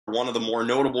one of the more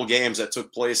notable games that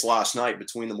took place last night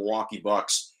between the Milwaukee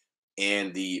Bucks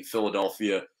and the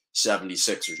Philadelphia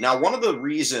 76ers. Now, one of the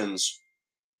reasons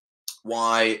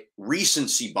why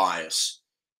recency bias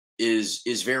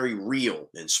is very real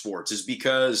in sports is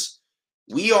because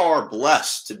we are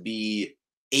blessed to be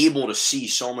able to see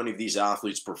so many of these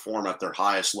athletes perform at their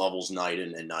highest levels night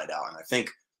in and night out. And I think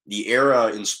the era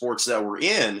in sports that we're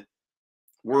in,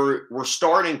 we're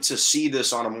starting to see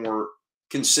this on a more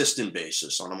consistent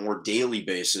basis, on a more daily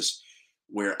basis,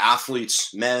 where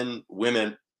athletes, men,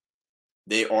 women,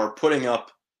 they are putting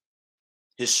up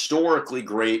historically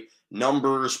great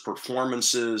numbers,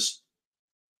 performances.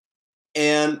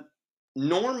 And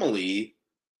normally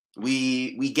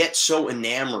we get so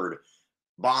enamored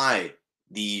by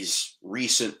these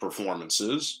recent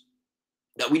performances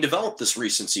that we develop this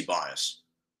recency bias.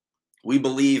 We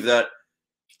believe that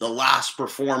the last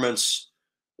performance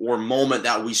or moment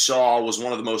that we saw was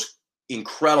one of the most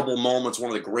incredible moments, one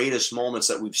of the greatest moments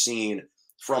that we've seen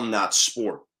from that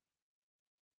sport.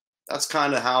 That's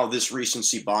kind of how this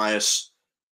recency bias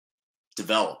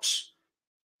develops.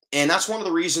 And that's one of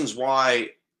the reasons why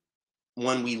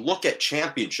when we look at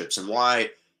championships and why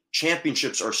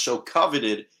championships are so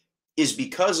coveted is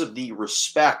because of the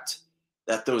respect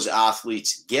that those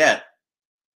athletes get.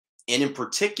 And in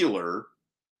particular,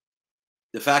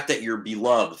 the fact that you're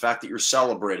beloved, the fact that you're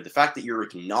celebrated, the fact that you're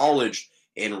acknowledged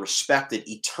and respected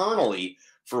eternally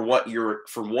for what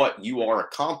you are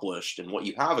accomplished and what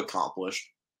you have accomplished,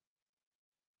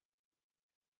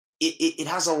 it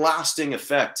has a lasting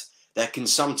effect that can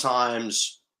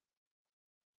sometimes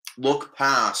look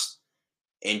past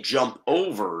and jump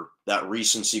over that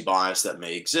recency bias that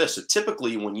may exist. So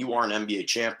typically, when you are an NBA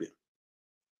champion,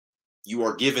 you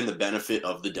are given the benefit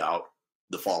of the doubt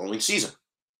the following season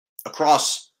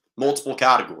across multiple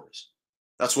categories.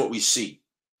 That's what we see.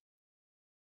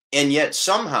 And yet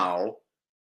somehow,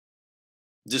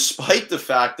 despite the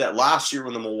fact that last year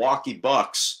when the Milwaukee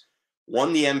Bucks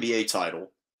won the NBA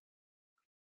title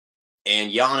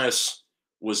and Giannis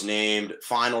was named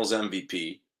Finals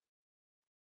MVP,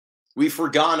 we've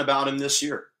forgotten about him this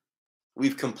year.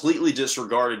 We've completely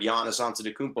disregarded Giannis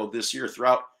Antetokounmpo this year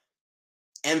throughout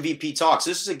MVP talks.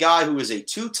 This is a guy who is a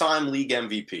two-time league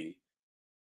MVP,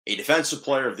 a defensive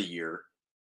player of the year,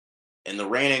 and the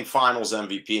reigning finals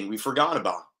MVP, and we forgot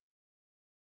about him.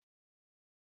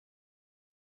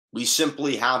 We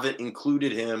simply haven't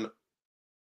included him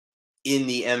in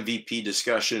the MVP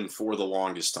discussion for the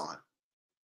longest time.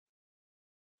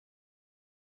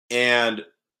 And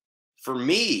for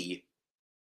me,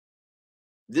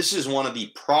 this is one of the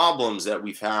problems that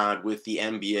we've had with the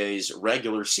NBA's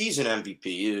regular season MVP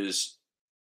is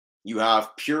you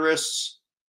have purists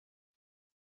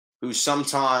who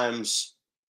sometimes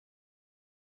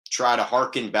try to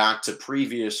hearken back to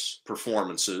previous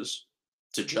performances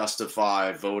to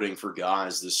justify voting for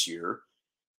guys this year.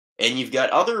 And you've got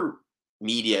other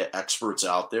media experts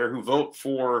out there who vote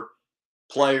for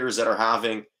players that are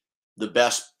having the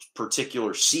best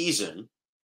particular season,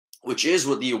 which is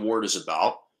what the award is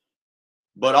about.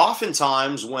 But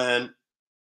oftentimes when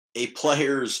a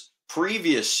player's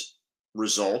previous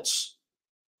results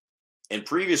and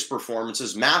previous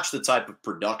performances match the type of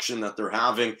production that they're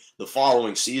having the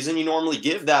following season, you normally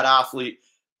give that athlete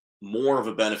more of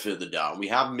a benefit of the doubt. We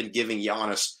haven't been giving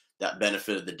Giannis that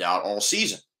benefit of the doubt all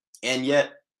season. And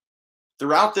yet,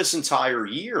 throughout this entire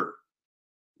year,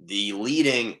 the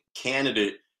leading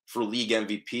candidate for league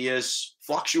MVP has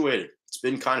fluctuated. It's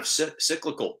been kind of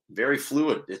cyclical, very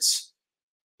fluid. It's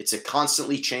a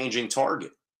constantly changing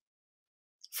target.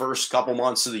 First couple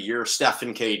months of the year, Steph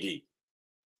and KD.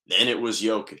 Then it was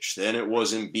Jokic. Then it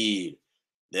was Embiid.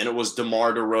 Then it was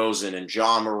DeMar DeRozan and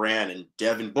John Moran and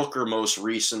Devin Booker most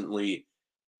recently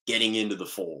getting into the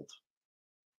fold.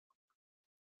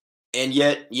 And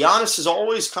yet Giannis has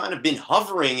always kind of been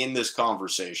hovering in this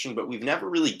conversation, but we've never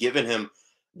really given him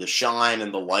the shine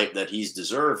and the light that he's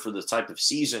deserved for the type of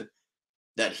season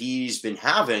that he's been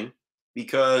having,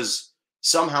 because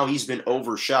somehow he's been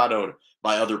overshadowed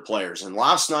by other players. And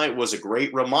last night was a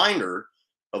great reminder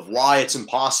of why it's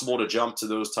impossible to jump to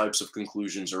those types of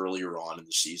conclusions earlier on in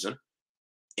the season,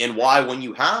 and why when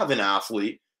you have an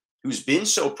athlete who's been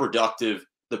so productive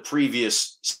the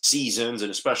previous seasons,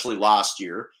 and especially last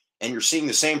year, and you're seeing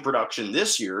the same production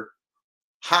this year,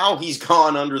 how he's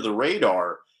gone under the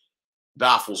radar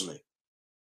baffles me.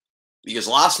 Because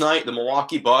last night, the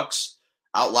Milwaukee Bucks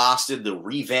outlasted the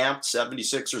revamped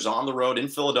 76ers on the road in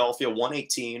Philadelphia,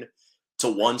 118-116.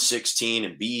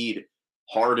 Embiid,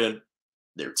 Harden,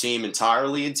 their team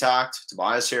entirely intact.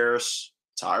 Tobias Harris,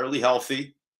 entirely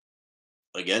healthy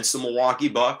against the Milwaukee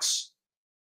Bucks.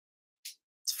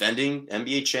 It's defending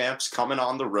NBA champs, coming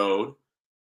on the road.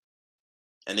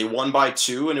 And they won by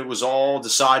 2, and it was all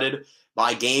decided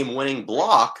by game-winning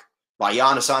block by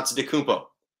Giannis Antetokounmpo.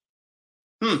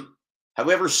 Have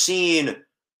we ever seen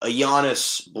a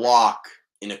Giannis block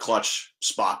in a clutch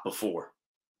spot before?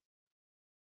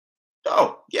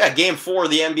 Oh, yeah, Game 4 of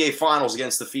the NBA Finals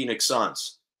against the Phoenix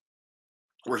Suns,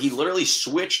 where he literally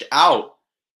switched out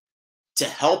to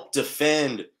help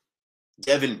defend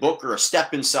Devin Booker a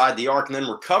step inside the arc and then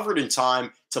recovered in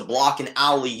time to block an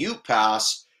alley-oop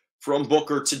pass from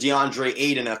Booker to DeAndre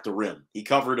Ayton at the rim. He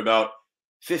covered about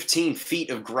 15 feet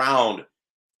of ground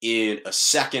in a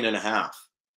second and a half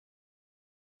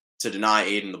to deny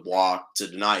Ayton the block, to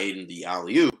deny Ayton the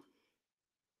alley-oop,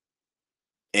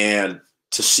 and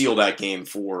to seal that game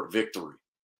for victory.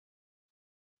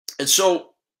 And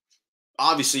so,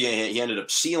 obviously, he ended up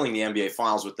sealing the NBA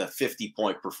Finals with that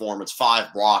 50-point performance,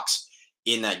 5 blocks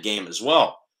in that game as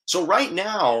well. So right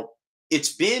now,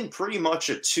 it's been pretty much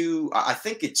I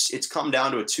think it's come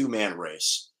down to a 2-man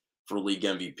race for league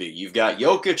MVP. You've got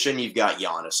Jokic and you've got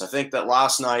Giannis. I think that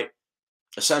last night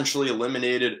essentially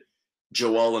eliminated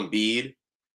Joel Embiid.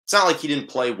 It's not like he didn't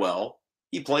play well.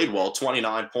 He played well,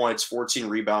 29 points, 14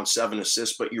 rebounds, 7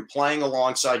 assists, but you're playing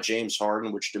alongside James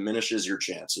Harden, which diminishes your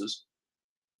chances.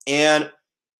 And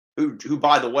who,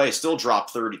 by the way, still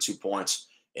dropped 32 points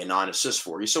and 9 assists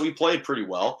for you. So he played pretty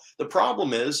well. The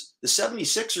problem is the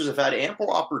 76ers have had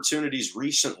ample opportunities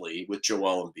recently with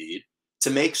Joel Embiid to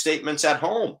make statements at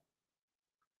home,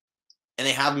 and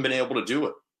they haven't been able to do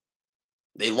it.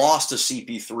 They lost to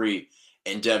CP3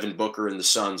 and Devin Booker and the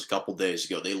Suns a couple days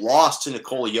ago. They lost to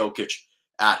Nikola Jokic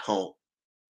at home.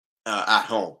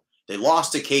 They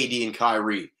lost to KD and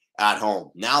Kyrie at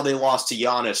home. Now they lost to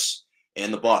Giannis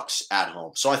and the Bucks at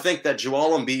home. So I think that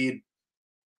Joel Embiid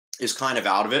is kind of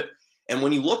out of it. And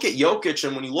when you look at Jokic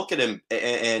and when you look at him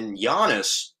and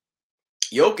Giannis,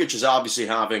 Jokic is obviously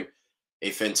having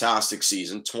a fantastic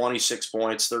season. 26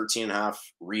 points, 13.5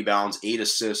 rebounds, 8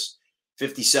 assists,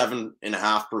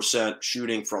 57.5%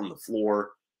 shooting from the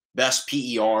floor. Best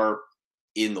PER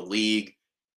in the league.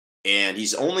 And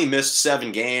he's only missed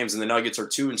 7 games, and the Nuggets are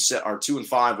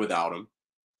 2-5 without him.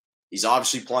 He's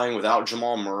obviously playing without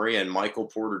Jamal Murray, and Michael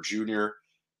Porter Jr.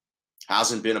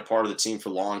 hasn't been a part of the team for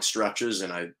long stretches.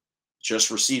 And I just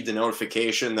received a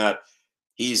notification that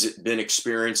he's been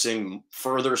experiencing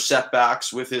further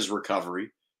setbacks with his recovery.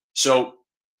 So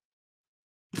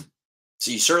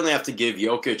you certainly have to give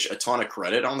Jokic a ton of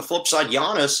credit. On the flip side,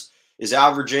 Giannis is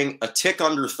averaging a tick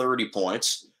under 30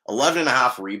 points,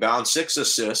 11.5 rebounds, 6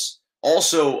 assists,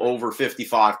 also over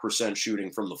 55%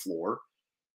 shooting from the floor.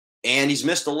 And he's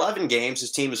missed 11 games.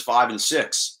 His team is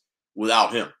 5-6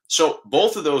 without him. So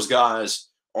both of those guys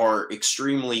are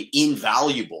extremely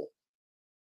invaluable.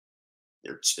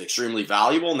 They're extremely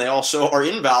valuable, and they also are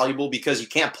invaluable because you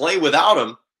can't play without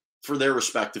them for their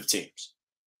respective teams.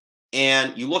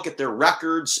 And you look at their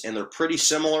records, and they're pretty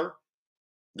similar.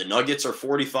 The Nuggets are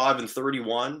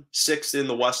 45-31, 6th in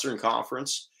the Western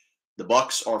Conference. The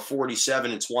Bucks are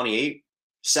 47-28,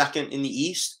 2nd in the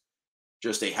East,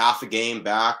 just a half a game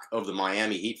back of the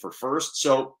Miami Heat for 1st.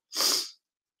 So,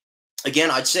 again,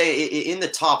 I'd say in the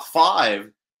top 5,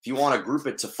 if you want to group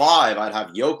it to 5, I'd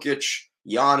have Jokic,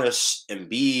 Giannis,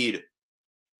 Embiid,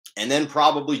 and then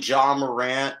probably Ja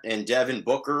Morant and Devin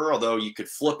Booker, although you could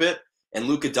flip it. And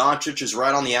Luka Doncic is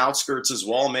right on the outskirts as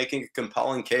well, making a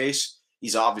compelling case.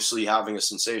 He's obviously having a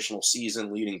sensational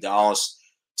season, leading Dallas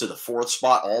to the 4th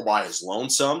spot all by his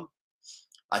lonesome.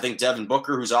 I think Devin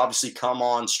Booker, who's obviously come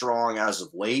on strong as of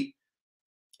late,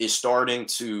 is starting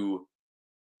to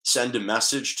send a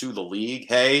message to the league.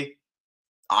 Hey,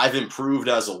 I've improved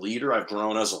as a leader. I've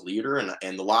grown as a leader.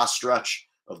 And the last stretch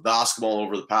of basketball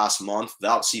over the past month,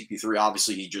 without CP3,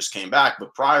 obviously he just came back.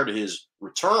 But prior to his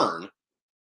return,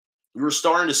 we were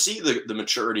starting to see the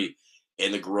maturity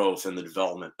and the growth and the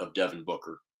development of Devin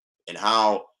Booker and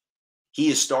how he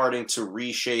is starting to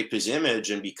reshape his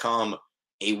image and become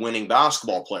a winning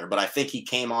basketball player. But I think he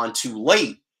came on too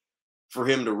late for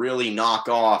him to really knock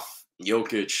off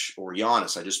Jokic or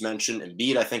Giannis. I just mentioned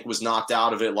Embiid, I think, was knocked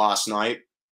out of it last night.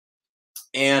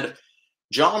 And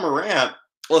Ja Morant,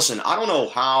 listen, I don't know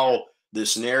how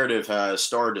this narrative has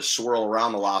started to swirl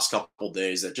around the last couple of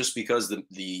days that just because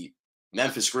the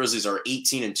Memphis Grizzlies are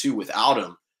 18-2 without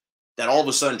him, that all of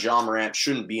a sudden Ja Morant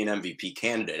shouldn't be an MVP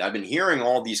candidate. I've been hearing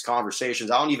all these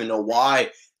conversations. I don't even know why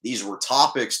these were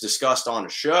topics discussed on a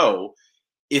show.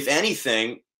 If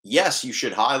anything, yes, you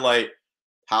should highlight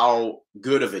how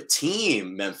good of a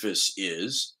team Memphis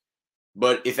is.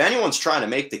 But if anyone's trying to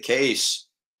make the case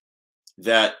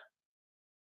that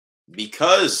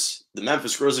because the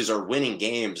Memphis Grizzlies are winning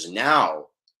games now,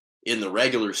 in the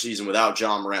regular season without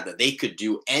John Morant, that they could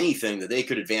do anything, that they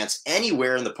could advance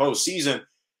anywhere in the postseason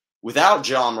without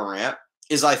John Morant,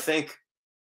 is, I think,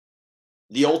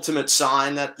 the ultimate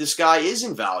sign that this guy is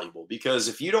invaluable. Because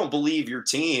if you don't believe your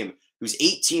team, who's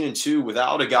 18-2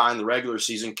 without a guy in the regular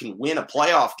season, can win a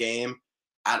playoff game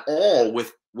at all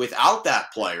without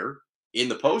that player in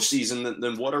the postseason,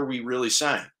 then what are we really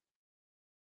saying?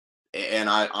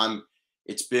 And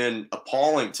it's been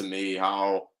appalling to me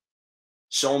how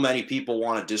so many people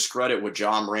want to discredit what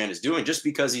John Morant is doing. Just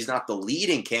because he's not the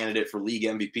leading candidate for league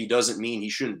MVP doesn't mean he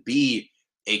shouldn't be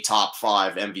a top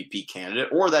 5 MVP candidate,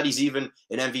 or that he's even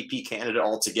an MVP candidate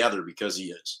altogether, because he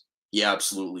is. He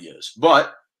absolutely is.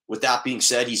 But with that being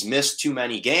said, he's missed too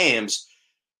many games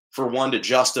for one to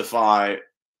justify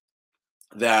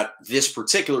that this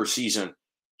particular season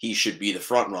he should be the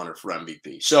front runner for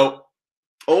MVP. So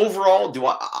overall,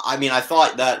 I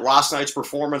thought that last night's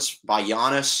performance by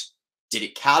Giannis, did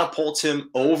it catapult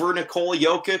him over Nikola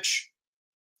Jokic?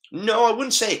 No, I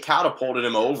wouldn't say it catapulted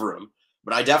him over him,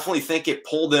 but I definitely think it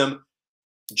pulled him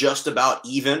just about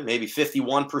even, maybe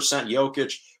 51%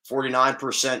 Jokic, 49%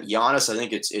 Giannis. I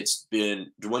think it's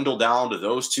been dwindled down to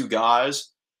those two guys.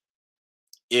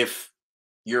 If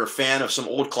you're a fan of some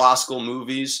old classical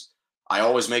movies, I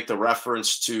always make the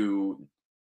reference to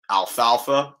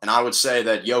Alfalfa, and I would say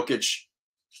that Jokic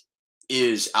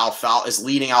is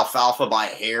leading Alfalfa by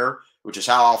a hair, which is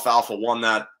how Alfalfa won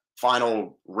that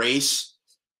final race.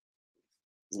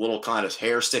 Little kind of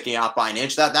hair sticking out by an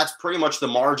inch. That's pretty much the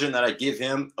margin that I give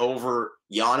him over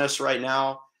Giannis right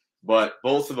now. But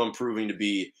both of them proving to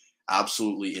be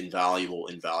absolutely invaluable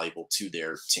to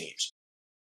their teams.